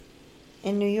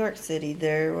In New York City,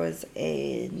 there was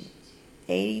an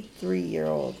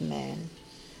 83-year-old man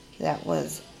that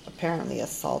was apparently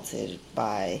assaulted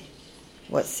by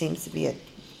what seems to be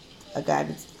a guy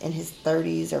in his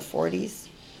 30s or 40s,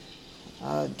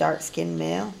 a dark-skinned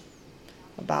male,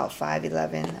 about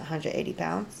 5'11", 180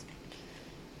 pounds.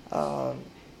 Uh,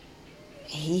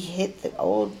 he hit the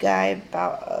old guy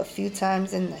about a few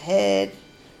times in the head,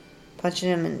 punching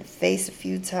him in the face a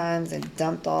few times, and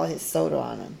dumped all his soda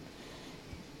on him.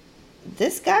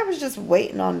 This guy was just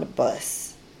waiting on the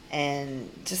bus and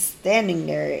just standing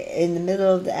there in the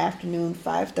middle of the afternoon,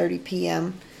 5:30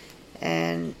 p.m.,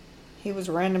 and he was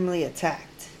randomly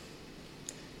attacked.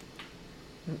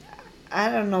 I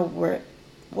don't know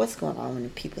what's going on in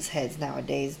people's heads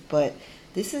nowadays, but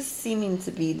this is seeming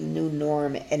to be the new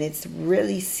norm, and it's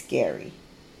really scary.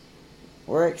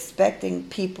 We're expecting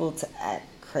people to act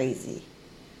crazy.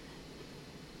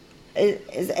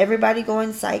 Is everybody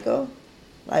going psycho?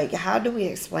 Like, how do we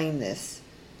explain this?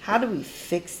 How do we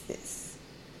fix this?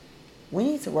 We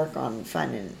need to work on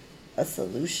finding a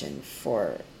solution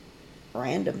for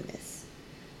randomness.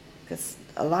 Because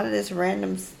a lot of this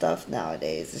random stuff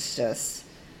nowadays is just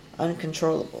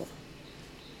uncontrollable.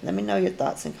 Let me know your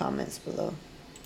thoughts and comments below.